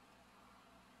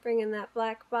 Bringing that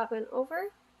black bobbin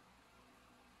over.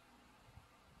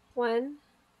 1,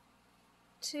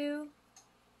 2,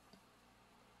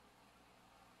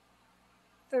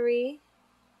 3,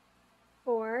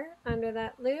 4 under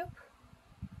that loop.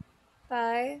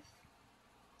 5,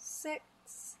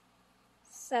 6,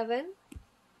 7.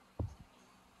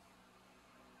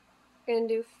 We're going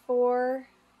to do 4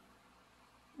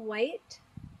 white.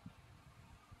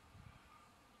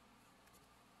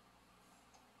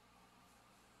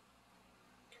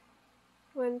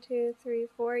 1, 2, 3,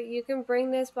 4. You can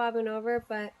bring this bobbin over,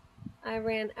 but I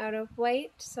ran out of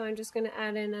white, so I'm just going to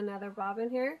add in another bobbin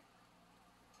here.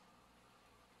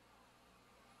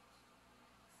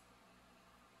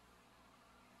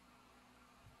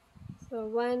 So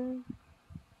 1,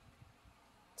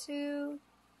 2,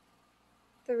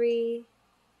 3,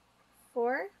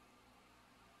 4.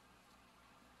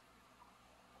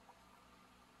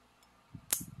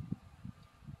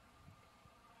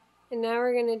 And now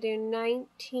we're going to do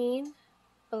 19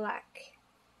 black.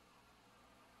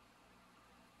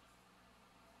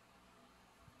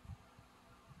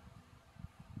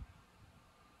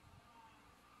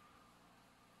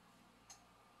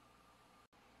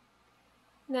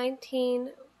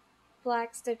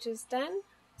 Black stitches done.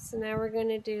 So now we're going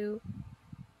to do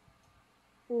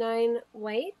 9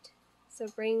 white. So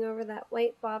bring over that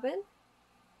white bobbin.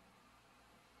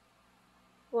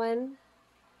 1,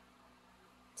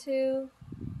 2,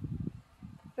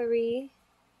 3,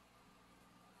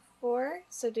 4.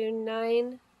 So do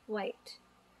 9 white.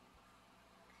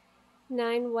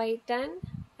 9 white done.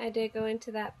 I did go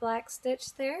into that black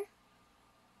stitch there.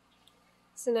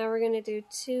 So now we're going to do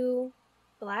 2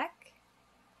 black.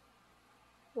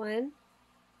 1,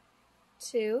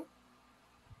 2,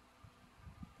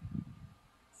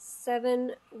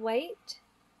 7 white.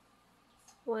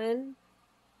 1,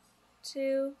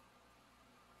 2,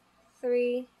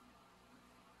 3,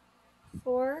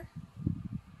 4.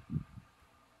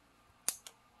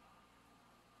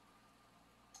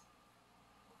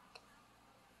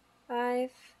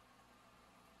 5,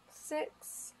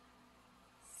 6,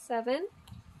 7.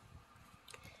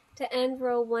 To end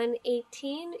row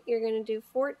 118, you're going to do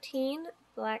 14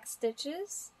 black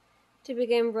stitches. To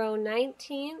begin row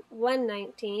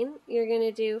 119, you're going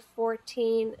to do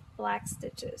 14 black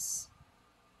stitches.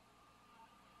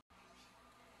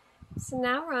 So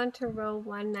now we're on to row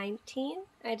 119.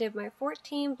 I did my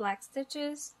 14 black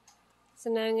stitches.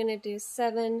 So now I'm going to do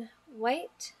 7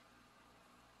 white.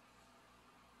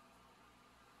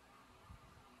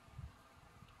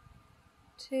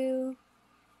 2,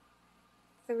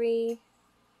 3,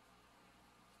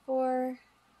 4,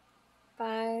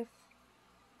 5,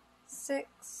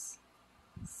 6,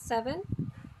 7.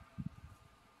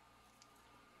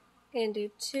 Gonna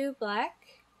do 2 black.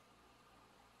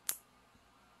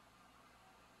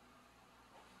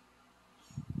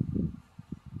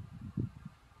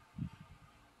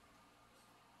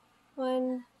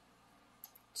 1,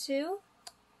 2.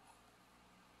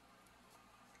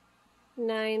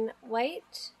 9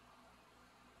 white,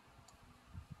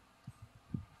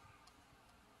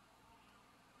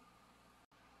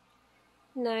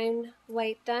 9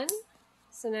 white done.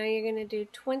 So now you're going to do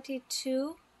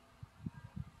 22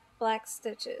 black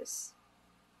stitches.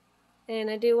 And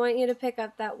I do want you to pick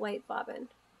up that white bobbin.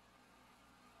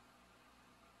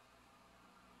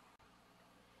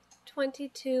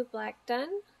 22 black done.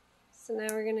 So now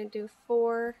we're going to do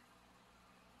 4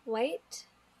 white,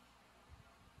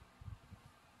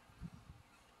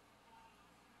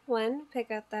 1,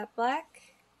 pick up that black,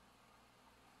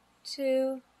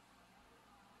 2,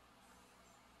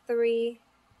 3,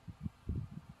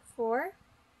 4.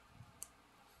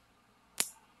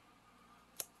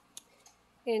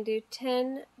 And do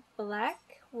 10 black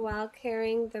while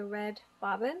carrying the red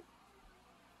bobbin.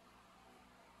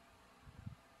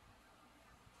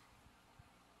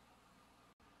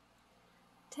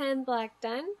 Ten black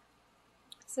done.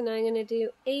 So now I'm going to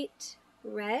do 8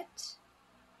 red.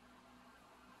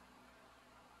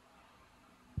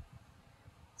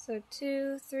 So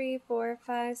 2, 3, 4,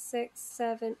 5, 6,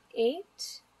 7,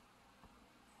 8.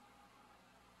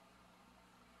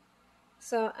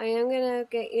 So I am going to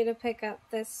get you to pick up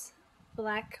this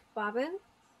black bobbin.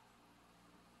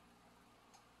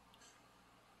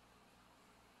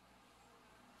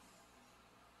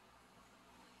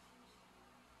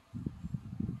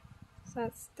 So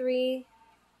that's 3,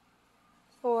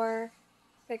 4,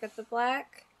 pick up the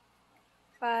black,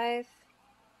 5,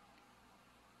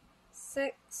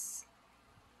 6,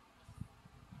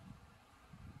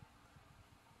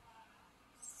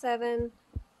 7,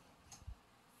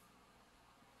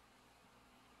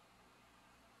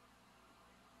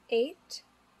 8.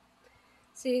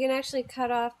 So you can actually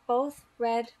cut off both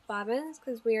red bobbins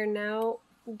because we are now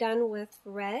done with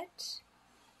red.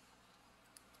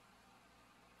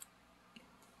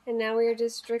 And now we are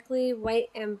just strictly white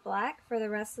and black for the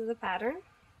rest of the pattern.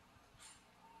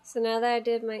 So now that I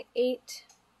did my 8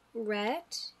 red,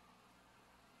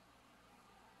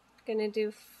 I'm going to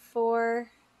do 4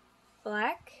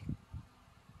 black.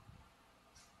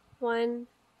 1,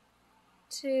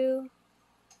 2,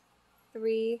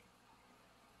 3,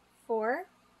 4.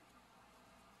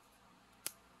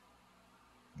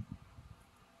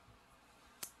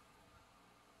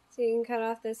 So you can cut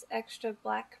off this extra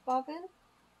black bobbin.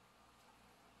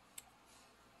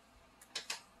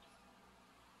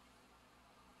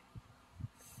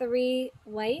 Three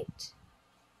white.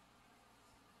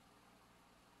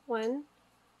 1,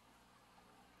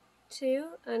 2,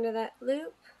 under that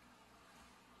loop.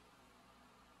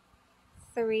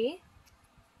 3.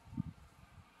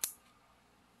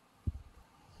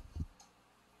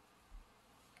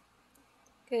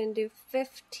 Going to do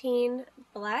 15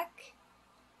 black.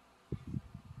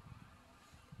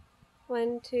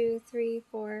 1, 2, 3,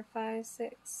 4, 5,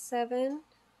 6, 7,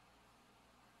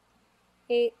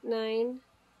 8, 9,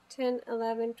 10,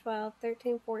 11, 12,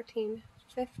 13, 14,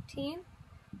 15.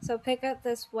 So pick up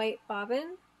this white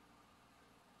bobbin.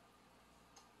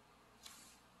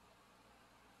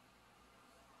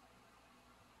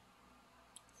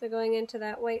 So going into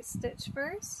that white stitch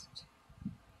first,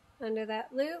 under that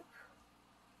loop.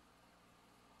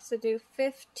 So do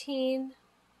 15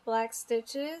 black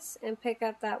stitches and pick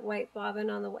up that white bobbin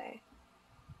on the way.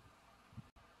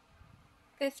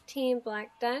 15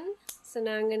 black done. So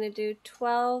now I'm going to do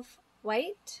 12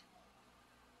 white.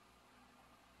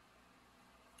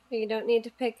 You don't need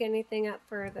to pick anything up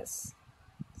for this.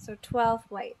 So 12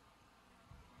 white.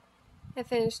 I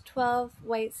finished 12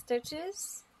 white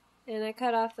stitches and I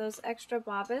cut off those extra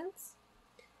bobbins.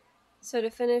 So to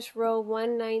finish row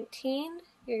 119,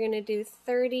 you're going to do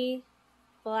 30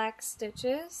 black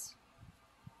stitches.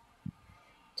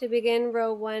 To begin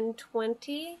row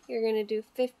 120, you're going to do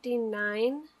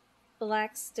 59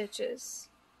 black stitches.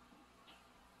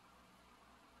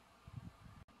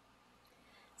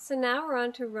 So now we're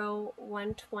on to row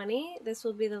 120. This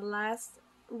will be the last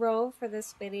row for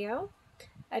this video.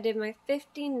 I did my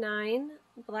 59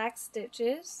 black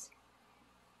stitches.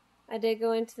 I did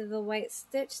go into the white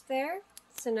stitch there.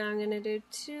 So now I'm going to do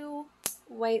 2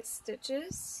 white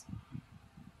stitches.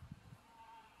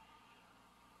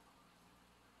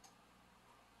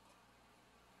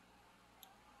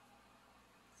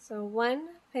 So 1,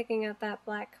 picking up that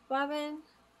black bobbin,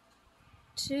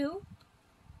 2.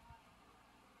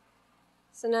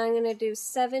 So now I'm going to do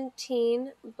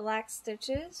 17 black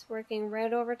stitches, working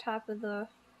right over top of the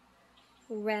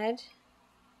red.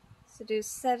 So do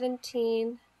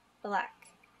 17 black.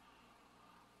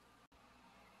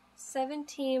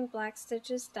 17 black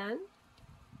stitches done.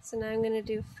 So now I'm going to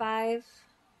do 5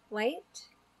 white,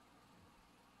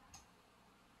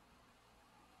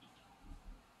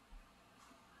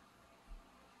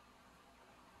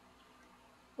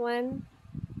 1,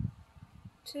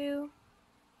 2,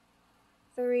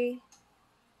 3,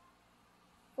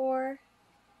 4,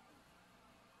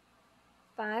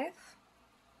 5.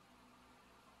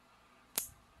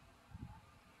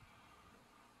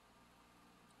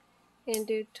 And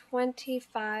do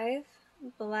 25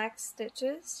 black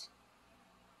stitches.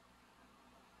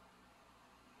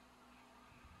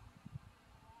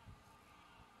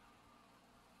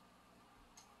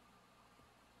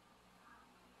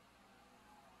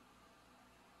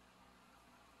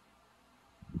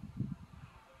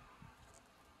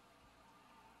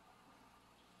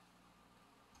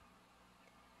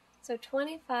 So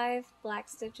 25 black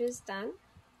stitches done.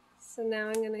 So now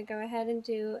I'm going to go ahead and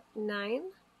do 9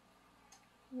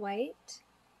 white,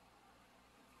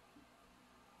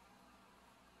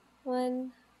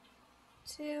 1,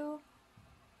 2,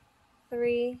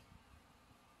 3,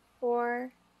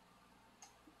 4,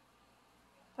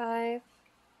 5,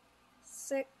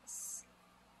 6,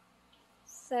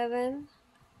 7,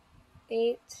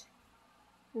 8,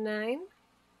 9.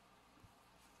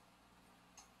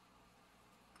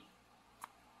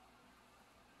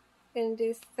 Going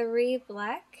to do 3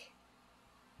 black,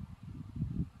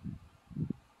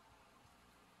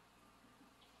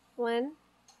 1,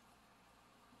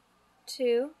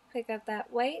 2, pick up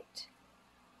that white,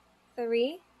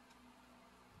 3,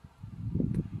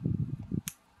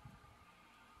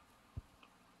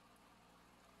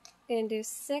 going to do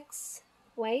 6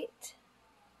 white,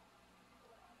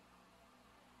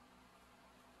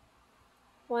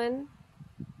 1,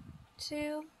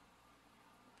 2,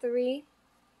 3,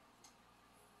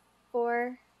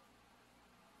 4,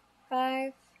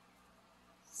 5,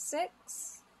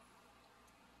 6.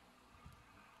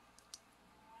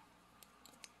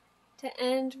 To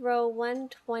end row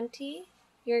 120,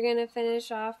 you're going to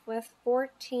finish off with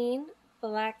 14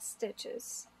 black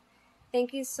stitches.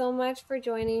 Thank you so much for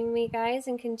joining me, guys,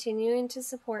 and continuing to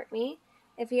support me.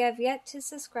 If you have yet to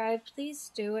subscribe,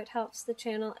 please do. It helps the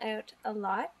channel out a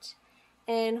lot.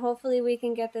 And hopefully we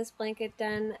can get this blanket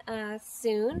done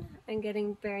soon. I'm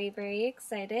getting very, very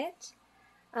excited.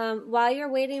 While you're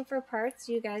waiting for parts,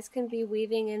 you guys can be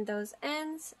weaving in those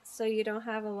ends so you don't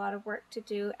have a lot of work to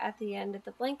do at the end of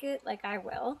the blanket like I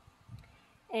will.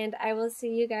 And I will see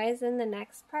you guys in the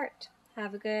next part.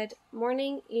 Have a good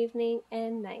morning, evening,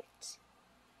 and night.